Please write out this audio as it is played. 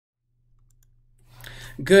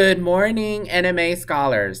Good morning, NMA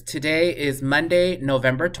scholars. Today is Monday,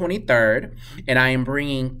 November 23rd, and I am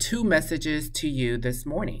bringing two messages to you this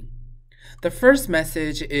morning. The first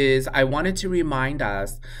message is I wanted to remind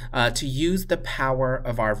us to use the power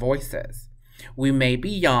of our voices. We may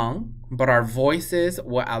be young, but our voices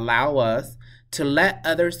will allow us to let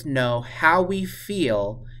others know how we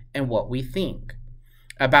feel and what we think.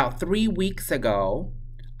 About 3 weeks ago,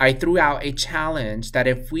 I threw out a challenge that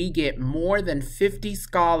if we get more than 50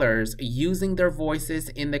 scholars using their voices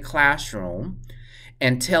in the classroom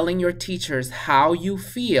and telling your teachers how you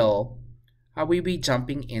feel, we'll be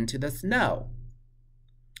jumping into the snow.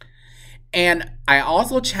 And I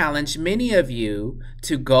also challenged many of you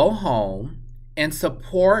to go home and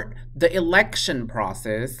support the election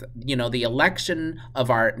process, the election of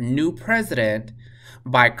our new president,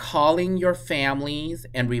 by calling your families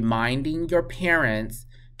and reminding your parents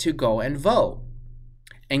to go and vote.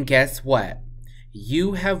 And guess what?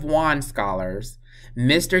 You have won, scholars.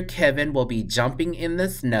 Mr. Kevin will be jumping in the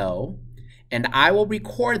snow, and I will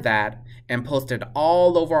record that and post it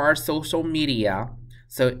all over our social media,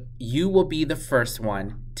 so you will be the first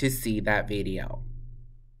one to see that video.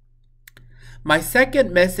 My second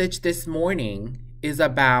message this morning is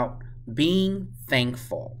about being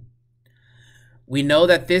thankful. We know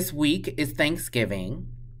that this week is Thanksgiving,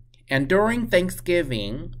 and during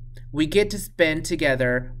Thanksgiving, we get to spend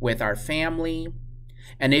together with our family.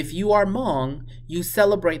 And if you are Hmong, you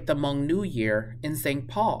celebrate the Hmong New Year in St.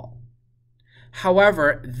 Paul.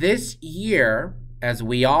 However, this year, as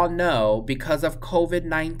we all know, because of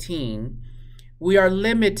COVID-19, we are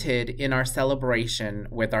limited in our celebration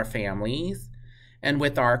with our families and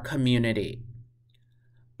with our community.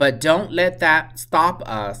 But don't let that stop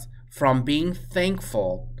us from being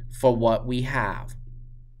thankful for what we have.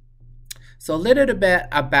 So a little bit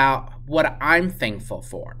about what I'm thankful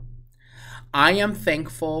for. I am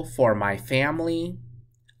thankful for my family.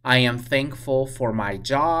 I am thankful for my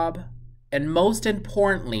job. And most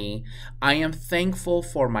importantly, I am thankful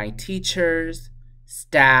for my teachers,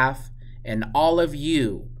 staff, and all of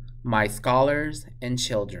you, my scholars and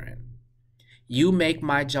children. You make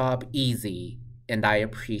my job easy, and I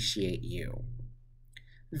appreciate you.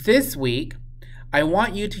 This week, I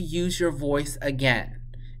want you to use your voice again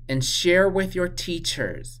and share with your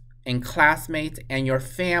teachers and classmates and your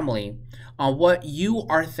family on what you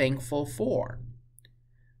are thankful for.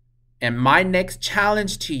 And my next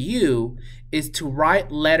challenge to you is to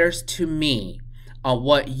write letters to me on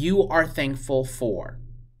what you are thankful for.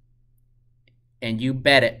 And you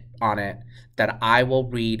bet it on it that I will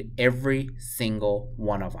read every single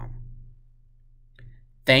one of them.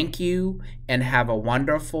 Thank you, and have a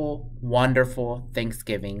wonderful, wonderful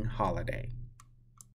Thanksgiving holiday.